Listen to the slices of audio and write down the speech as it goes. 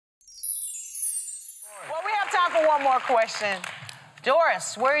for one more question.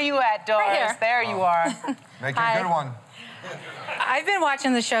 Doris, where are you at, Doris? Right here. There you are. Make it a good one. I've been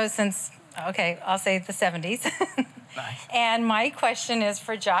watching the show since, okay, I'll say the 70s. Nice. And my question is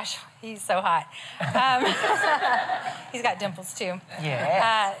for Josh. He's so hot. He's got dimples, too.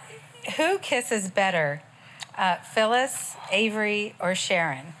 Yeah. Who kisses better, Phyllis, Avery, or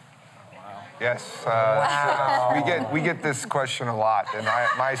Sharon? Yes, we get this question a lot, and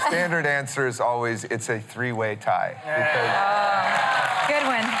my standard answer is always it's a three-way tie. Because Good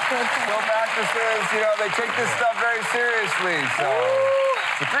one. Good one. Film actresses, you know, they take this stuff very seriously, so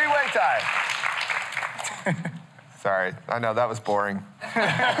it's a three-way tie. Sorry, I know that was boring.